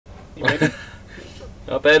You ready?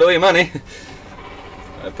 I bet all your money.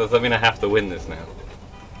 Does that mean I have to win this now?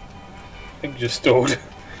 I think you just stalled.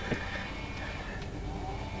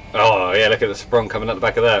 Oh yeah, look at the sprung coming out the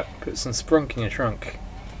back of that. Put some sprunk in your trunk.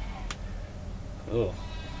 Oh.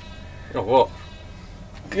 Oh what?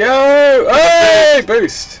 Go! Hey!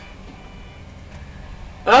 Boost!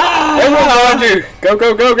 Ah! Everyone around you! Go,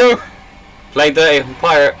 go, go, go! Play dirty,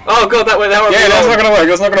 pirate. Oh god, that way, that way. Yeah, that's not gonna work,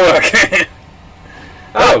 that's not gonna work.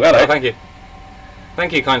 Oh, hello. thank you.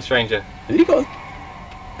 Thank you, kind stranger. Has he got...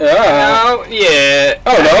 Oh, yeah.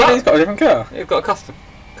 Oh no, he's got a different car. You've got a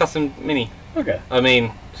custom mini. Okay. I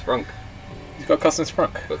mean, sprunk. He's got a custom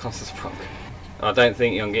sprunk. Got a custom sprunk. I don't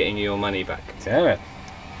think you're getting your money back. Damn it.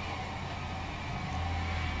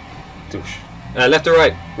 Douche. Left or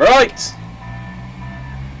right? Right!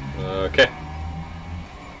 Okay.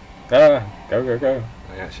 Go, go, go.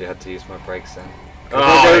 I actually had to use my brakes then. Go,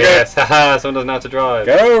 Oh, go, go, yes! Haha, someone doesn't know how to drive.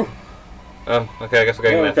 Go! Okay, I guess we're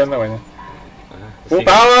going left. Going that way now. See- Full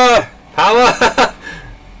power! Power!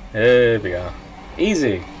 There we go.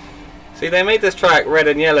 Easy. See, they made this track red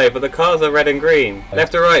and yellow, but the cars are red and green.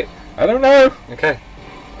 Left or right? I don't know. Okay.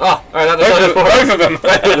 Oh, alright, that decided for Both of them.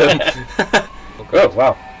 Both of them. Oh,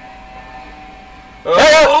 wow.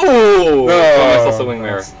 Oh! I missed off the wing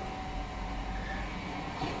mirror. Nice.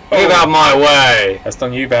 Move out of my way! That's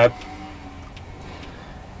done you bad.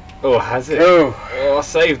 Oh, has it? Go. Oh, I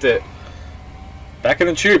saved it. Back in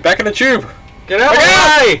the tube, back in the tube. Get out of the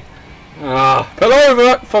way! Ah. Pull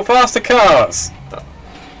over for faster cars.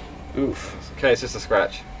 Oof. Okay, it's just a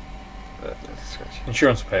scratch. It's a scratch.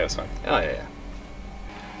 Insurance will pay us, fine. Oh, yeah, yeah.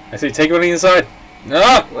 I say take it on the inside. No!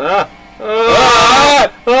 Ah!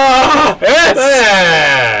 Ah! Ah! Yes!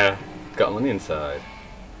 There! Got them on the inside.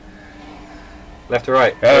 Left or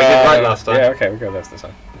right? Oh, we did right last time. Yeah, okay, we'll go left this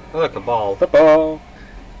time. Oh, look, a ball. The ball.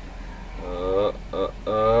 No,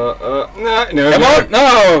 no, Come on!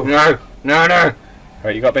 No! no, no, no.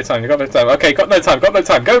 Right, you got a bit of time, you got a bit of time. Okay, got no time, got no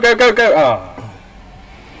time. Go, go, go, go! Ah!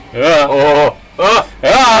 Oh! Oh!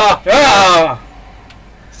 Ah! Ah!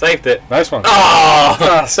 Saved it. Nice one.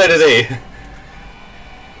 Oh! So did he.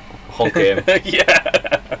 Honk him.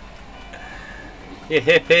 Yeah! You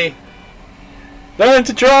hippie. Learn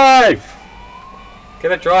to drive!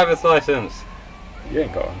 Get a driver's license. You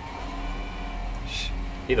ain't got one. Shh.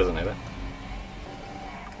 He doesn't know that.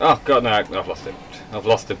 Oh god, no, I've lost it. I've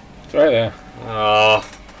lost him. It's right there. Oh.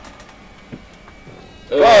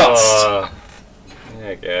 Lost!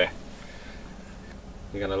 There you go.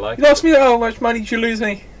 You gonna like You lost me, how much money did you lose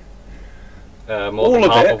me? more all than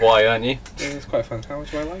of half it. of why, aren't you? Yeah, it's quite fun. How much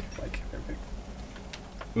do I like? Like everything.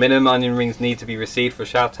 Minimum onion rings need to be received for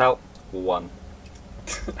shout out 1.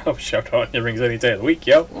 I'll shout out your rings any day of the week,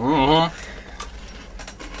 yo. Oh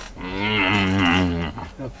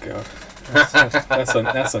god.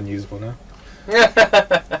 That's unusable now.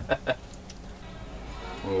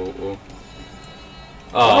 Oh.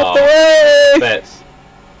 Out the way! Bets.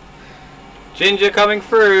 Ginger coming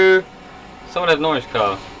through. Someone had an orange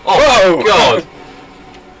car. Oh my god!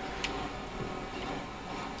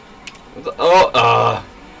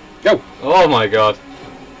 Go! Oh my god!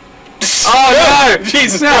 Oh no!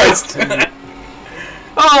 Jesus No! Christ!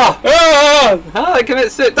 Oh! Ah! How did I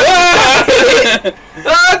commit suicide? Ah!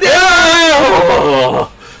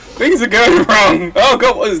 Oh, Things are going wrong. Oh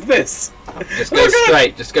god, what is this? Just go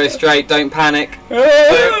straight. Just go straight. Don't panic. Ah!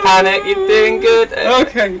 Don't panic. You're doing good.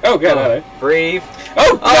 Okay. Oh god. hello. Breathe.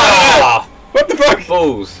 Oh god! Ah! What the fuck?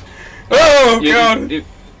 Balls. Oh god! You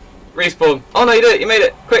respawn. Oh no, you did it. You made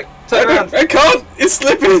it. Quick, turn around. I can't. It's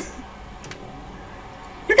slipping.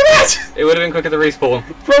 Look at that. It would have been quicker to respawn.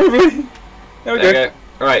 Probably. There we There go. you go.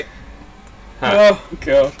 Right. Huh. Oh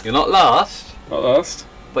god. You're not last, Not last.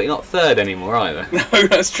 but you're not third anymore either. No,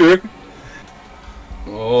 that's true.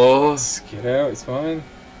 Oh. Let's get out. It's fine.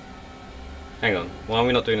 Hang on. Why are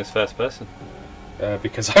we not doing this first person?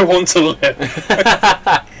 Because I want to live.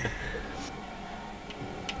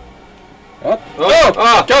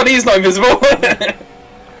 Oh god, he's not invisible.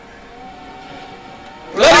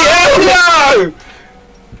 Bloody hell, no!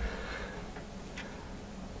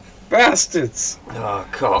 Bastards. Oh,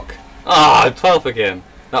 cock. Ah, 12th again.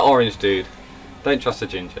 That orange dude. Don't trust a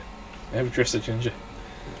ginger. Never trust a ginger.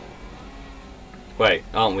 Wait,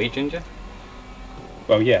 aren't we ginger?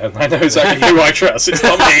 Well, yeah, I know exactly who I trust. It's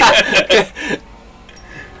not me.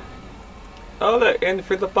 Oh, look, in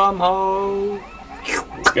through the bum hole.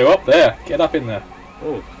 Let's go up there. Get up in there.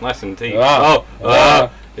 Oh, nice and deep.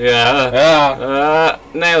 Ah. Yeah.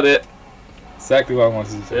 Nailed it. Exactly what I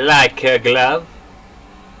wanted to do. Like a glove.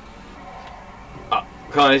 Oh,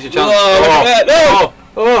 come on, here's your chance. Whoa, look at that. No!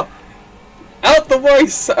 Oh! Out the way!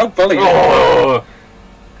 Oh, bully. Oh!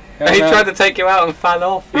 He tried to take you out and fell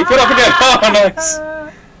off. He put up again. Oh, nice.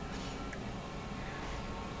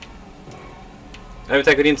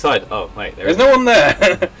 Overtake on the inside. Oh, wait. There's no one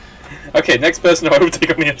there. Okay, next person to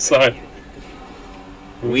overtake on the inside.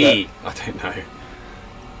 I don't know.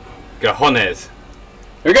 Gajones.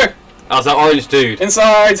 Here we go. Oh, it's that orange dude.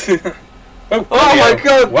 Inside. Oh my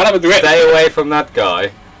god. What happened to it? Stay away from that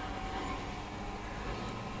guy.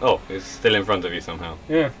 Oh, he's still in front of you somehow.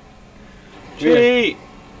 Yeah. Gee.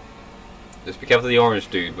 Just be careful of the orange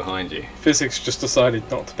dude behind you. Physics just decided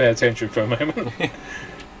not to pay attention for a moment. I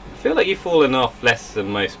feel like you've fallen off less than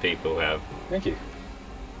most people have. Thank you.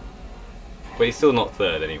 But you're still not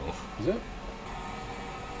third anymore. Is it?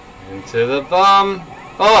 Into the bum.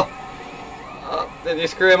 Oh! Did you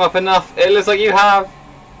screw him up enough? It looks like you have.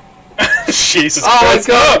 Jesus Oh Christ.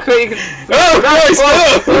 my god! Quick! Oh Christ!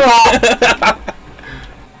 Oh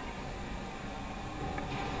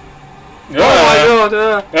my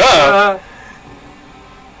god!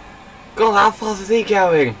 God, how fast is he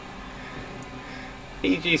going?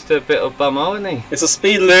 He's used to a bit of bummo, isn't he? It's a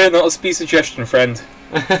speed alert, not a speed suggestion, friend.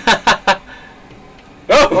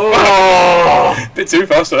 Oh! Bit too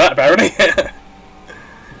fast for that, apparently.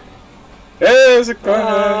 There's a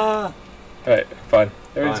corner. Right, fine.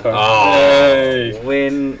 Everything's fine. Oh, Yay.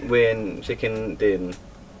 win, chicken din.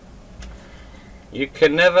 You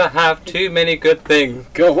can never have too many good things.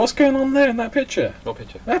 God, what's going on there in that picture? What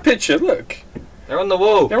picture? That picture, look. They're on the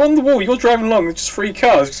wall. They're on the wall. You're driving along. There's just 3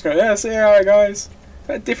 cars. Just going, yeah, see you, alright, guys.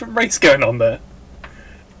 A different race going on there.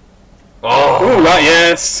 Oh, Ooh, right,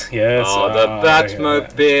 yes. Yes. Oh, the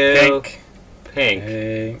Batmobile. Pink.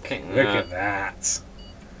 Pink. Look at that.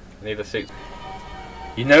 I need a suit.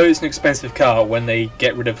 You know it's an expensive car when they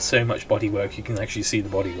get rid of so much bodywork you can actually see the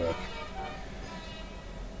bodywork.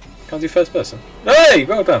 Can't do first person. Hey,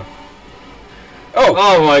 well done. Oh,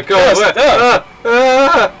 Oh my god! Yes,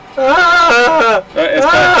 right, it's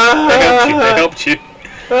fine. They helped you.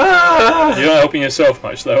 You're not helping yourself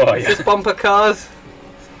much, though, are you? Just bumper cars.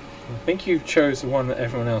 I think you chose the one that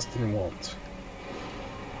everyone else didn't want.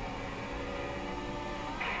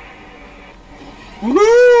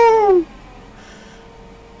 Woo!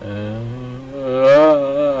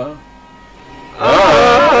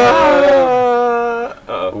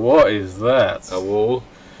 What is that? A wall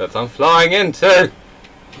that I'm flying into.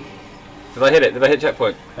 Did I hit it? Did I hit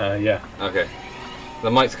checkpoint? Yeah. Okay. The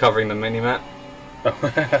mic's covering the mini map. Oh,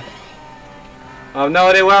 I have no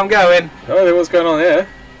idea where I'm going. what's going on here?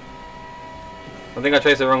 I think I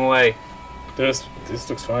traced the wrong way. This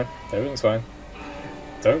looks fine. Everything's fine.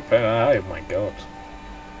 Don't pay. Oh my god.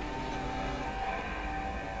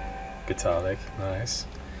 Guitar lick, nice.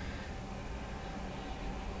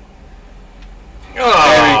 Oh!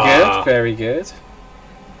 Very good, very good.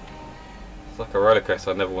 It's like a roller coaster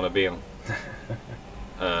I never want to be on.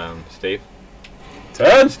 Steve.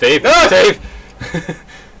 Turn! Steve! No! Steve!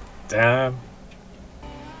 Damn.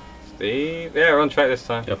 Steve. Yeah, we're on track this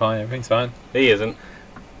time. You're fine, everything's fine. He isn't.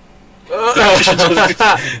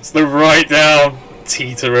 It's the right down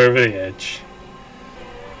teeter over the edge.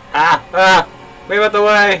 Move out the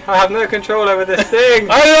way! I have no control over this thing!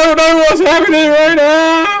 I don't know what's happening right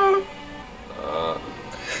now!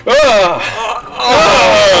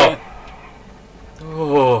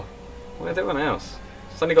 Oh! Where's everyone else?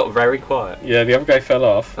 Suddenly got very quiet. Yeah, the other guy fell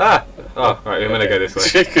off. Oh, right, we're gonna go this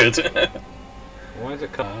way. Good. Why is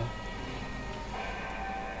it cut?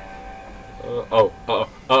 Oh,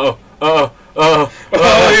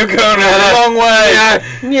 you're going the wrong way!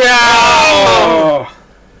 Yeah!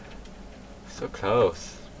 So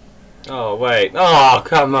close. Oh, wait. Oh,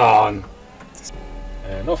 come on.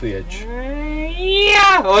 And off the edge.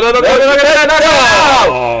 Yeah! Oh, no!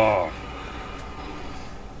 Oh.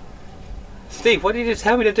 Steve, why did you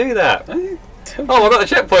tell me to do that? I got the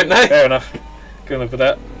checkpoint now. Fair enough. Good enough for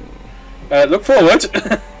that. Look forward.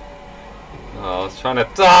 I was trying to.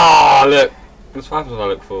 Oh, look. What's happens when I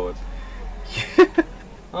look forward?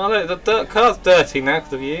 Oh, look, the car's dirty now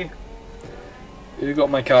because of you. You got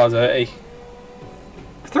my car dirty.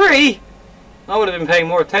 3? I would have been paying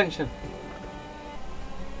more attention.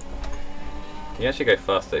 You actually go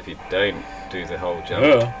faster if you don't do the whole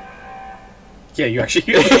jump. Yeah, you actually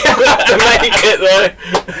you have to make it though.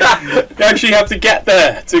 you actually have to get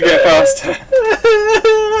there to get faster.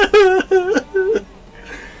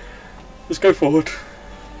 Let's go forward.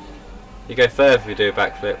 You go third if you do a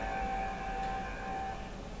backflip.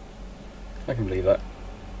 I can believe that.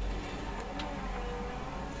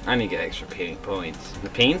 And you get extra points. The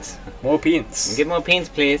paints? More paints. Get more paints,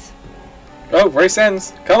 please. Oh, race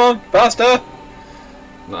ends. Come on, faster.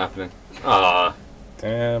 Not happening. Ah.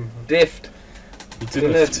 Damn. Diffed. You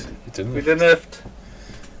didn't. We didn't.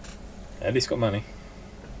 At least got money.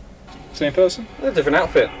 Same person? A different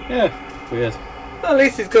outfit. Yeah, weird. Well, at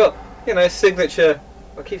least he's got, you know, signature.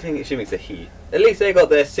 I keep thinking assuming it's a he. At least they got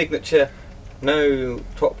their signature, no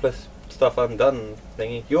topless stuff undone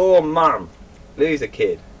thingy. Your mum, lose a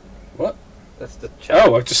kid. What? That's the chat.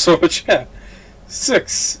 Oh, I just saw a chat.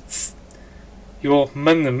 6. Your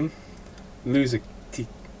mum lose a teeth.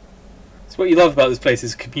 It's what you love about this place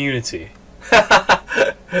is community.